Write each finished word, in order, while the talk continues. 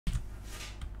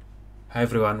Hi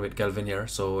everyone, with Kelvin here.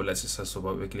 So let's discuss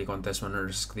about weekly contest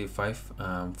 165.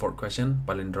 Fourth question,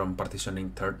 palindrome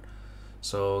partitioning third.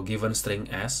 So given string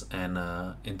s and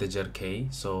integer k.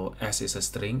 So s is a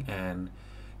string and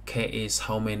k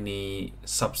is how many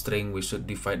substring we should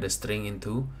divide the string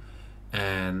into,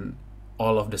 and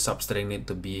all of the substring need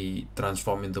to be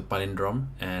transformed into palindrome,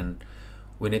 and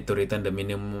we need to return the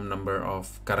minimum number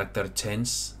of character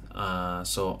change,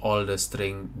 so all the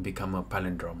string become a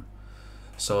palindrome.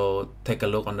 So take a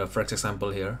look on the first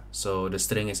example here. So the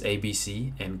string is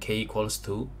ABC and k equals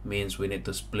 2, means we need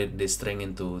to split this string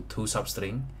into two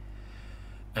substring,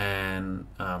 and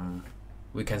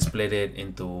we can split it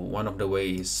into, one of the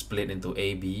ways split into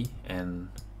AB and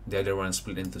the other one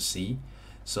split into C.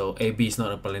 So AB is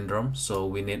not a palindrome, so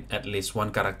we need at least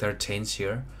one character change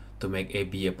here to make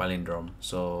AB a palindrome.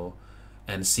 So,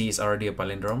 and C is already a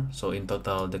palindrome, so in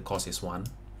total the cost is 1.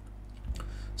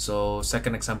 So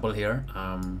second example here,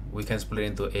 we can split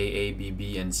into A, B,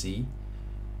 B, and C,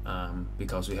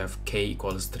 because we have k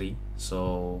equals 3,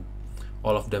 so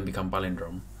all of them become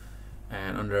palindrome.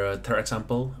 And on the third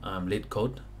example, lead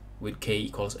code with k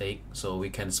equals 8, so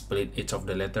we can split each of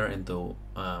the letter into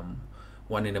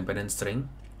one independent string,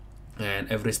 and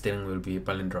every string will be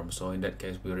palindrome. So in that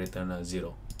case, we return a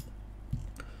 0.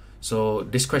 So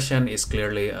this question is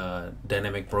clearly a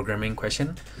dynamic programming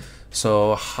question.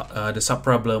 So the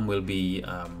subproblem will be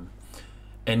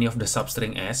any of the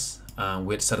substring s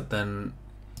with certain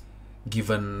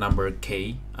given number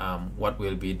k, what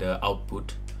will be the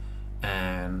output,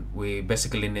 and we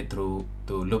basically need to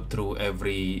loop through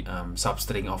every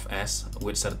substring of s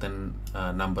with certain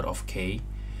number of k,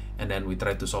 and then we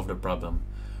try to solve the problem.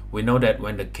 We know that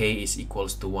when the k is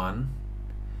equals to 1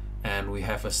 and we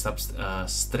have a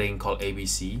string called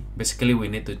ABC, basically we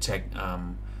need to check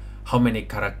how many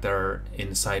character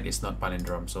inside is not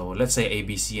palindrome. So let's say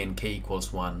ABC and k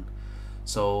equals 1.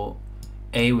 So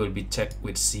A will be checked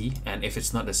with C, and if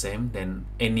it's not the same, then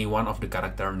any one of the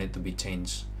character need to be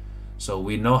changed. So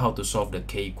we know how to solve the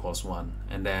k equals 1,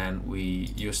 and then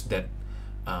we use that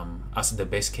as the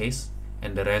base case,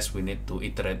 and the rest we need to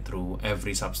iterate through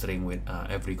every substring with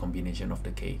every combination of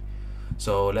the k.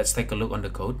 So let's take a look on the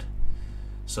code.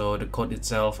 So the code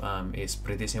itself is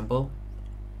pretty simple.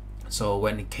 So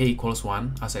when k equals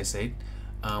 1, as I said,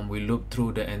 we loop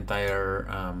through the entire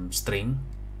string,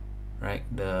 right?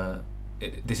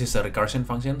 This is a recursion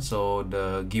function, so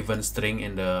the given string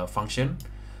in the function,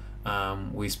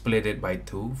 we split it by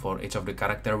 2. For each of the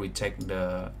character, we check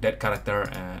that character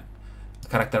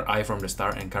I from the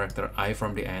start and character I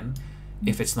from the end.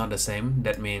 If it's not the same,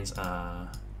 that means a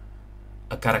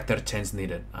character change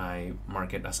needed. I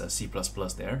mark it as a C++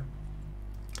 there,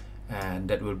 and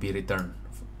that will be returned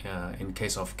in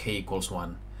case of k equals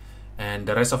 1. And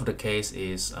the rest of the case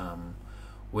is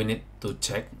we need to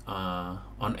check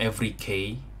on every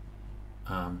k.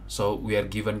 So we are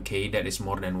given k that is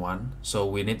more than 1, so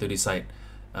we need to decide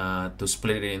to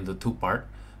split it into two parts.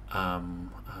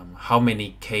 How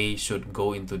many k should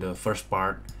go into the first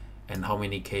part and how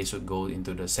many k should go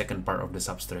into the second part of the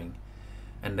substring.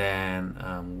 And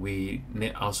then we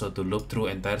need also to loop through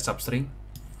entire substring,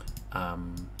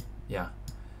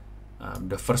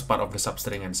 the first part of the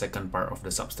substring and second part of the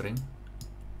substring,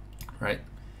 right,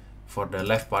 for the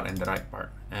left part and the right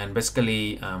part. And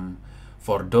basically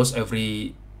for those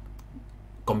every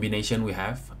combination we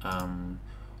have,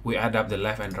 we add up the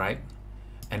left and right,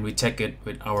 and we check it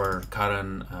with our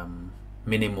current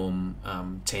minimum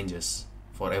changes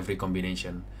for every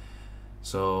combination.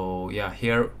 So yeah,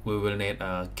 here we will need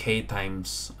k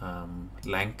times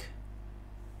length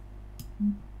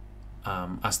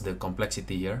as the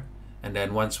complexity here. And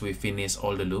then once we finish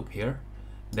all the loop here,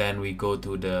 then we go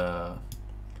to the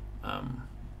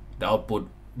output.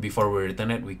 Before we return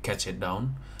it, we catch it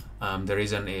down. The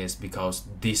reason is because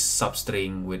this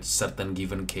substring with certain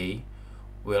given k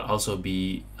will also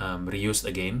be reused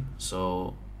again.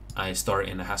 So I store it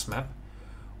in a hash map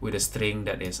with a string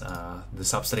that is the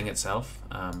substring itself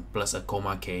plus a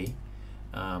comma k.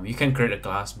 You can create a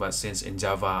class, but since in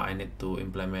Java I need to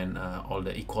implement all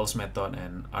the equals method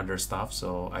and other stuff,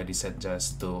 so I decided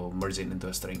just to merge it into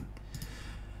a string.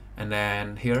 And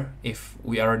then here, if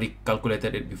we already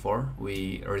calculated it before,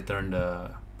 we return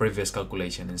the previous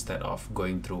calculation instead of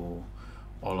going through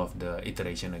all of the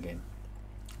iteration again.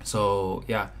 So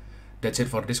yeah, that's it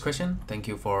for this question. Thank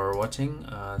you for watching.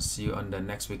 See you on the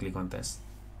next weekly contest.